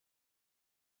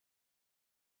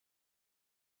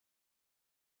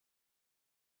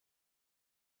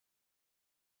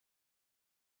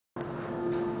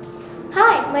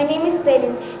Hi, my name is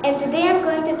Pelin, and today I'm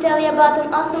going to tell you about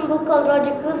an awesome book called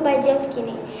Roger Cruise by Jeff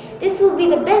Kinney. This will be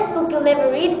the best book you'll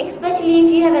ever read, especially if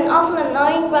you have an awful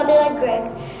annoying brother like Greg.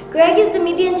 Greg is the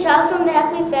median child from the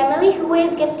Ackley family who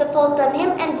always gets the fault on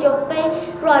him and joked by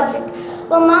Roderick.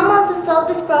 Well, Mom wants to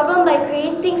solve this problem by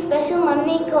creating special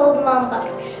money called Mom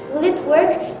Bucks. Will it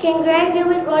work? Can Greg deal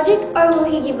with Roderick, or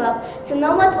will he give up? To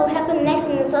know what will happen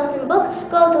next in this awesome book,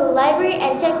 go to the library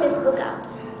and check this book out.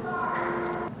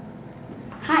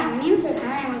 Hi, my name is Rosanna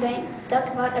and I'm going to talk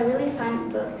about a really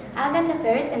fun book, Agatha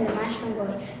Ferris and the Mushroom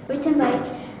Boy, written by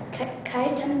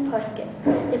Kariton Poskett.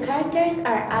 The characters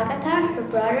are Agatha, her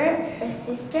brother, her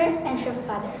sister, and her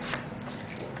father.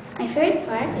 My favorite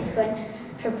part is when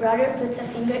her brother puts a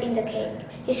finger in the cake.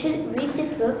 You should read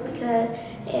this book because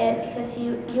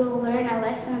you'll learn a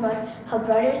lesson about how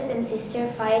brothers and sisters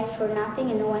fight for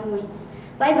nothing and no one wins.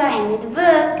 Bye-bye and read the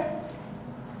book!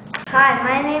 Hi,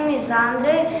 my name is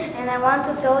Andre, and I want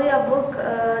to tell you a book,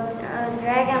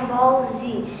 Dragon Ball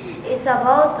Z. It's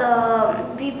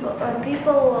about people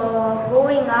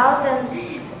going out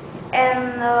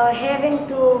and having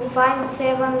to find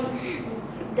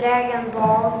 7 Dragon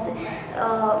Balls.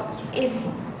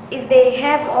 If they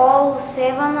have all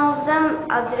 7 of them,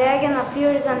 a dragon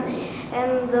appears and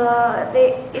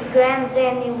it grants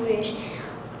any wish.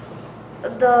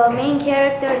 The main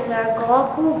characters are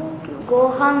Goku,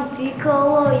 Gohan,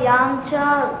 Piccolo, Yamcha,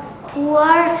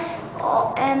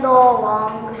 Puar, and all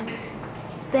along.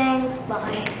 Thanks,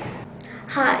 bye.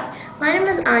 Hi, my name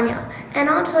is Anya, and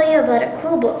I'll tell you about a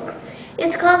cool book.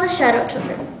 It's called The Shadow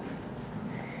Children.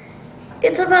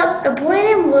 It's about a boy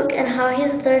named Luke and how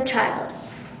he's the 3rd child.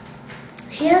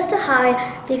 He has to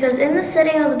hide because in the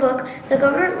setting of the book, the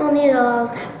government only allows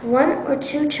 1 or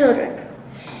 2 children.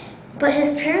 But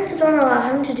his parents don't allow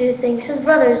him to do things his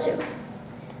brothers do.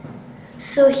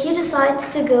 So he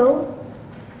decides to go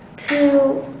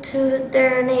to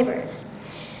their neighbors,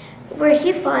 where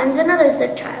he finds another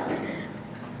 3rd child.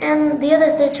 And the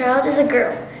other 3rd child is a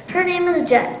girl. Her name is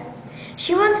Jen.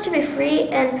 She wants to be free,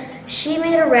 and she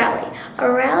made a rally. A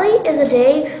rally is a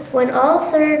day when all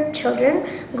 3rd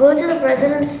children go to the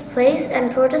president's place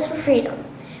and protest for freedom.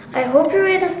 I hope you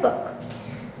read this book.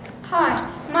 Hi,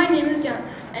 my name is Jen,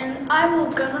 and I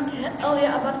will gonna tell you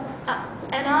about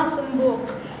an awesome book.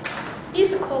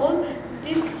 It's called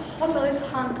This Hotel is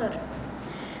Haunted.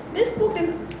 This book is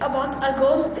about a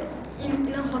ghost in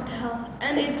a hotel,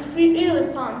 and it's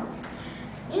really fun.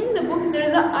 In the book,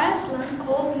 there's an island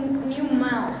called New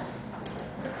Mouse,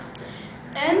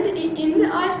 and in the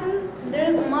island,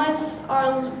 there's mice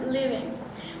are living.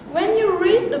 When you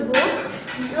read the book,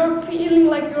 you're feeling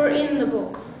like you're in the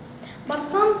book,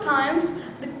 but sometimes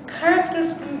the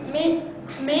characters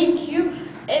make you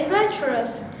adventurous.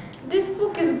 This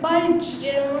book is by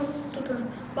Jeremy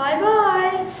Sutton.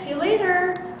 Bye-bye. See you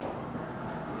later.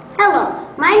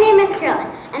 Hello, my name is Carolyn,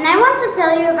 and I want to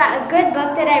tell you about a good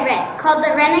book that I read called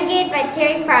The Renegade by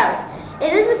Terry Farley.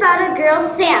 It is about a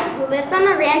girl, Sam, who lives on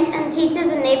a ranch and teaches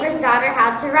a neighbor's daughter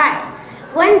how to ride.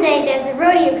 One day, there's a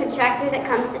rodeo contractor that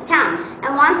comes to town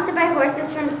and wants to buy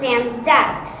horses from Sam's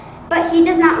dad, but he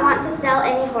does not want to sell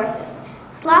any horses.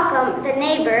 Slocum, the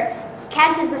neighbor,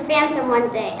 catches the phantom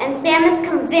one day, and Sam is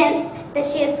convinced that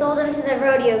she has sold him to the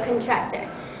rodeo contractor.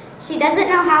 She doesn't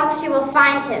know how she will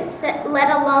find him, let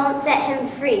alone set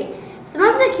him free. Some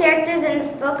of the characters in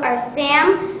this book are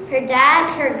Sam, her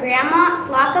dad, her grandma,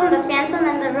 Slocum, the phantom,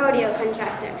 and the rodeo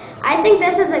contractor. I think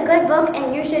this is a good book,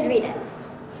 and you should read it.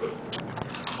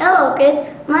 Hello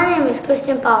kids, my name is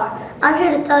Christian Power. I'm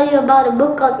here to tell you about a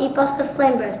book called Epos the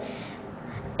Flamebird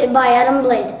by Adam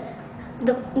Blade.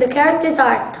 The characters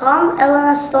are Tom,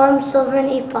 Elena, Storm, Silver,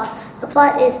 and Epos. The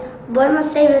plot is, boy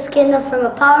must save his kingdom from a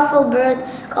powerful bird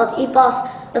called Epos,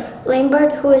 the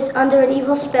flamebird, who is under an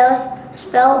evil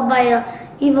spell by an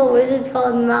evil wizard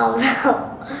called Malval.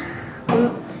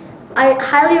 I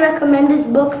highly recommend this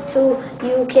book to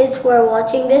you kids who are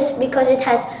watching this because it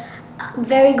has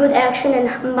very good action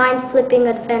and mind-flipping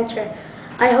adventure.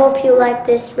 I hope you like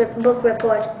this book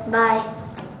report. Bye.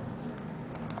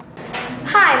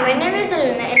 Hi, my name is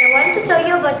Elena, and I wanted to tell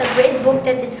you about a great book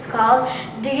that is called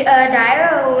The Diary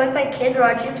of a Woman by Kid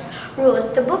Rogers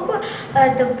Rules. The book was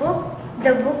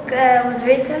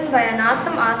written by an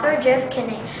awesome author, Jeff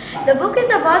Kinney. The book is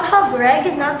about how Greg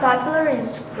is not popular in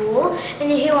school,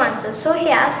 and he wants to. So he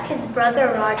asks his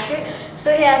brother Roderick,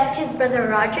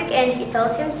 and he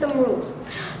tells him some rules.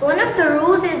 One of the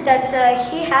rules is that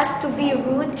he has to be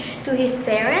rude to his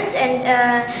parents,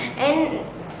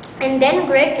 and then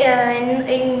Greg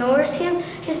ignores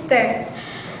his parents.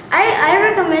 I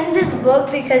recommend this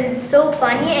book because it's so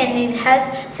funny and it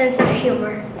has sense of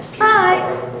humor. Bye!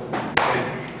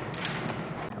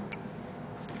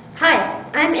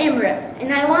 I'm Imre,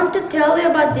 and I want to tell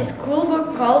you about this cool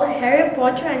book called Harry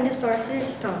Potter and the Sorcerer's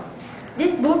Stone.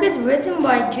 This book is written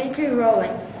by J.K.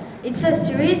 Rowling. It's a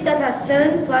series that has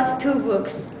 7 plus 2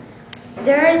 books.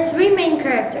 There are 3 main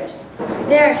characters.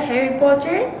 They are Harry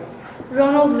Potter,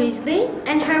 Ronald Weasley,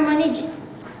 and Hermione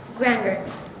Granger.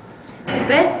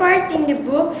 The best part in the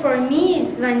book for me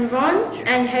is when Ron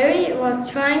and Harry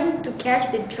was trying to catch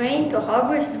the train to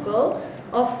Hogwarts School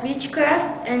of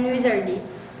Witchcraft and Wizardry.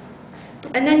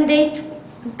 And then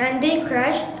they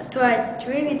crashed to a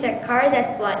tree with a car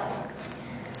that flies.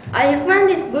 I recommend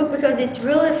this book because it's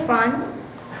really fun.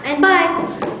 And bye!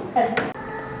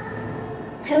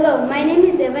 Hello, my name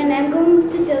is Eva and I'm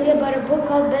going to tell you about a book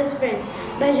called Best Friends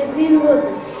by Jacqueline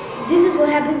Wilson. This is what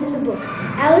happens in the book.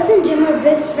 Alice and Jim are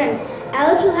best friends.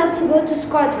 Alice will have to go to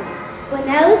Scotland. When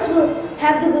Alice will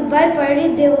have the goodbye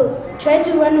party, they will try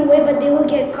to run away but they will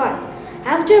get caught.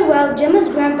 After a while,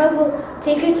 Gemma's grandpa will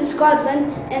take her to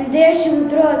Scotland and there she will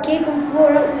throw a cake on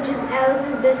Flora, which is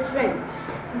Alice's best friend.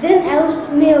 Then Alice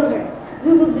nailed her.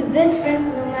 We will be best friends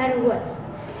no matter what.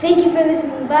 Thank you for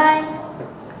listening. Bye.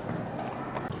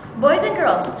 Boys and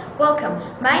girls, welcome.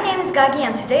 My name is Gagi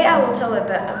and today I will tell you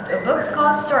about a book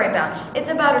called Storybound. It's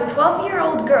about a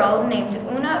 12-year-old girl named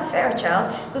Una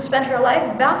Fairchild who spent her life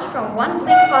bounced from one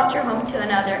bleak foster home to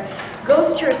another,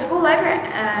 goes to her school life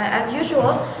as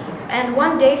usual, and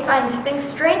one day finds things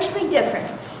strangely different.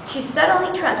 She's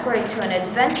suddenly transported to an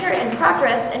adventure in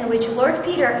progress in which Lord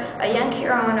Peter, a young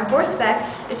hero on a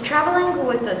horseback, is traveling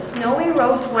with a snowy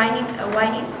rose whiny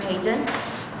maiden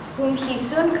whom he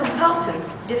soon compelled to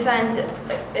defend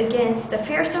against the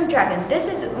fearsome dragon. This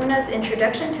is Una's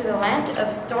introduction to the land of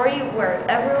story where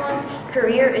everyone's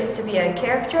career is to be a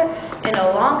character in a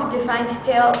long defined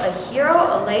tale, a hero,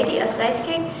 a lady, a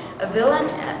sidekick, a villain,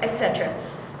 etc.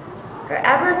 Her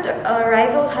abrupt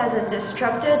arrival has a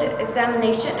disrupted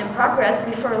examination in progress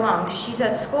before long. She's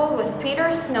at school with Peter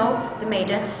Snow, the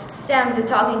maiden, Sam, the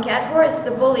talking cat, Horace,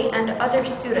 the bully, and other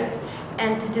students,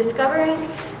 and discovering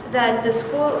that the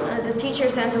school, the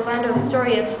teachers, and the land of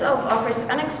story itself offers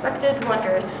unexpected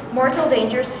wonders, mortal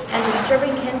dangers, and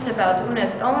disturbing hints about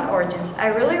Una's own origins.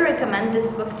 I really recommend this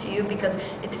book to you because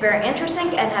it's very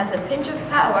interesting and has a pinch of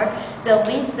power that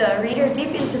leads the reader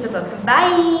deep into the book.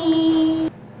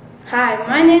 Bye! Hi,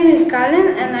 my name is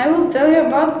Colin and I will tell you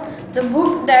about the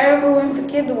book Diary of a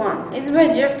Wimpy Kid 1. It's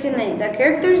by Jeff Kinney. The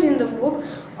characters in the book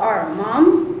are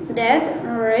Mom, Dad,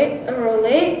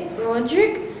 Rolly,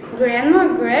 Roderick,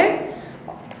 Grandma, Greg,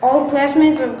 all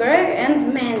classmates of Greg,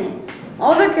 and Manny.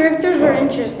 All the characters are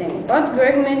interesting, but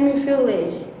Greg made me feel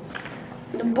lazy.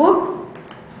 The book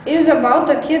is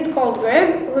about a kid called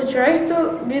Greg who tries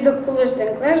to be the coolest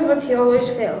in class, but he always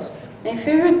fails. My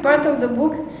favorite part of the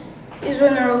book is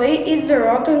when Rolly eats the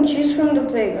rotten cheese from the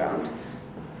playground.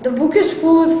 The book is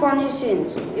full with funny scenes.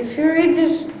 If you read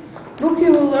this book, you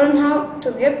will learn how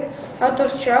to get out of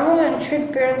trouble and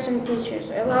treat parents and teachers.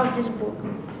 I love this book.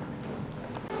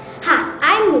 Hi,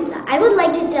 I'm Lisa. I would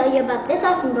like to tell you about this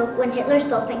awesome book, When Hitler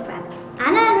Stole Pink Crab.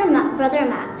 Anna and her brother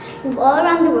Matt move all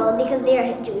around the world because they are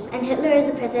Jews, and Hitler is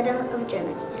the president of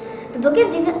Germany. The book is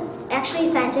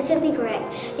actually scientifically correct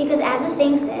because, as the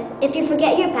saying says, if you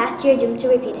forget your past, you're doomed to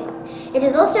repeat it. It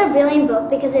is also a brilliant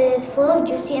book because it is full of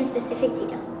juicy and specific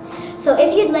details. So if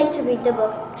you'd like to read the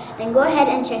book, then go ahead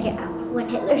and check it out, When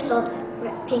Hitler Stole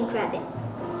Pink Rabbit.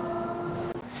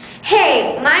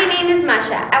 Hey, my name is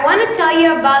Masha. I want to tell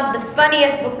you about the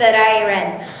funniest book that I read.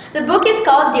 The book is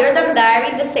called Dear Dumb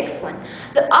Diary, the 6th one.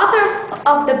 The author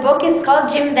of the book is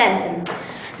called Jim Benson.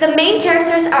 The main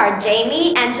characters are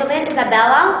Jamie, Angeline,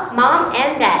 Isabella, Mom,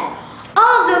 and Dad.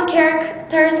 All of those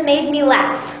characters made me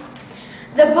laugh.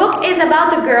 The book is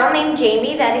about a girl named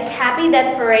Jamie that is happy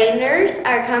that foreigners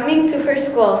are coming to her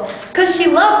school because she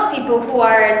loves people who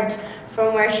aren't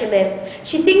from where she lives.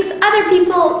 She thinks other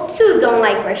people too don't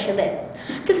like where she lives.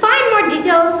 To find more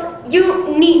details,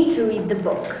 you need to read the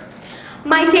book.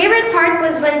 My favorite part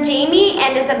was when Jamie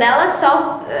and Isabella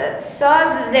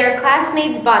saw their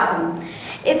classmates' bottom.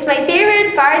 It's my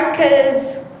favorite part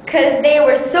because they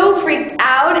were so freaked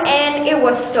out and it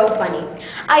was so funny.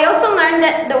 I also learned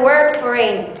that the word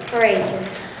forager.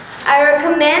 I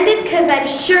recommend it because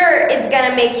I'm sure it's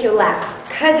gonna make you laugh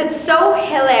because it's so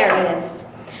hilarious.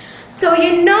 So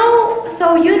you know,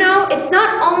 it's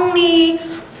not only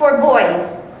for boys,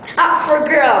 for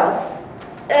girls.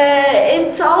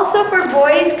 It's also for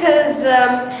boys because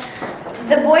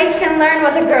the boys can learn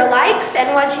what a girl likes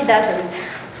and what she doesn't.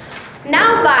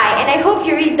 Now bye, and I hope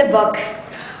you read the book.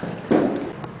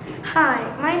 Hi,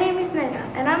 my name is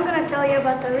Nena, and I'm going to tell you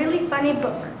about a really funny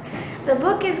book. The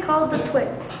book is called The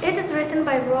Twins. It is written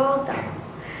by Roald Dahl.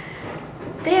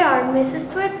 They are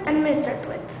Mrs. Twit and Mr.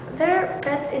 Twit. Their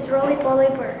pet is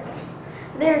Roly-Poly Bird.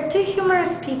 They are two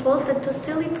humorous people that do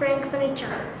silly pranks on each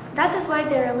other. That is why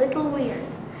they are a little weird.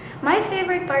 My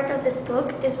favorite part of this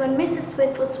book is when Mrs.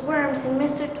 Twit puts worms in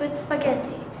Mr. Twit's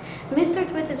spaghetti. Mr.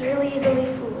 Twit is really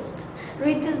easily fooled.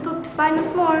 Read this book to find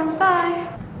out more. Bye!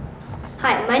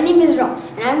 Hi, my name is Ron,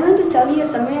 and I'm going to tell you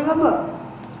a summary of a book.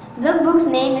 The book's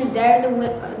name is Dare the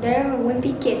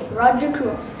Wimpy Kid, Roger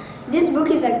Cruise. This book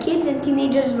is a kids and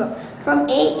teenagers book from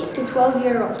 8 to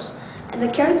 12-year-olds. And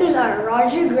the characters are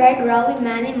Roger, Greg, Raleigh,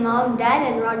 Manny, Mom, Dad,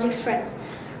 and Roger's friends.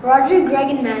 Roger,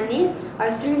 Greg, and Manny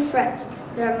are three friends.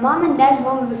 Their mom and dad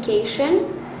go on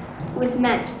vacation with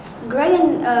Manny. Greg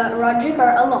and Roger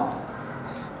are alone.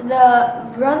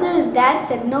 The brother's dad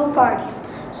said no parties.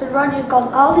 So Roger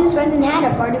called all his friends and had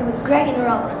a party with Greg and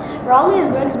Raleigh. Raleigh is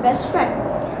Greg's best friend.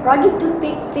 Roger took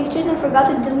pictures and forgot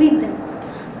to delete them.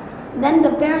 Then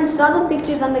the parents saw the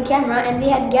pictures on the camera and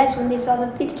they had guessed when they saw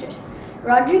the pictures.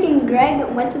 Roger and Greg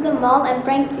went to the mall and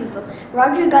pranked people.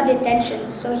 Roger got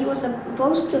detention, so he was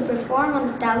supposed to perform on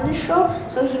the talent show,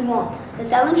 so he won. The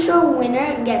talent show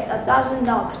winner gets $1,000.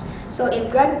 So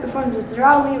if Greg performs with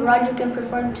Raleigh, Roger can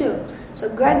perform too. So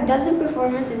Greg does the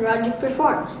performance and Roger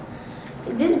performs.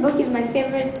 This book is my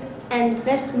favorite and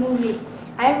best movie.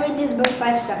 I rate this book 5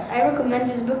 stars. I recommend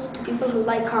this book to people who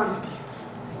like comedy.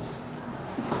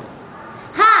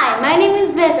 Hi, my name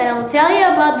is Beth and I will tell you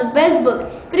about the best book,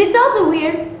 but it's also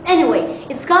weird. Anyway,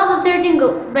 it's called The 13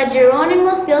 Ghosts by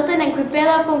Geronimo Stilton and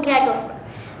Cripella von Cackleford.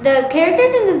 The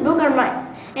characters in this book are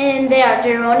mice, and they are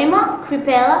Geronimo,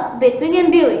 Cripella, Bitwig,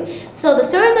 and Billy. So the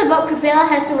story is about Cripella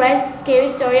has to write a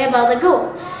scary story about the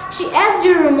ghost. She asks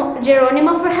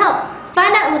Geronimo for help.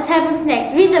 Find out what happens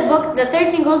next. Read the book The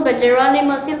 13 Ghosts by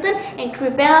Geronimo Stilton and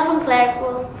Cripella von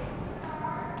Cackleford.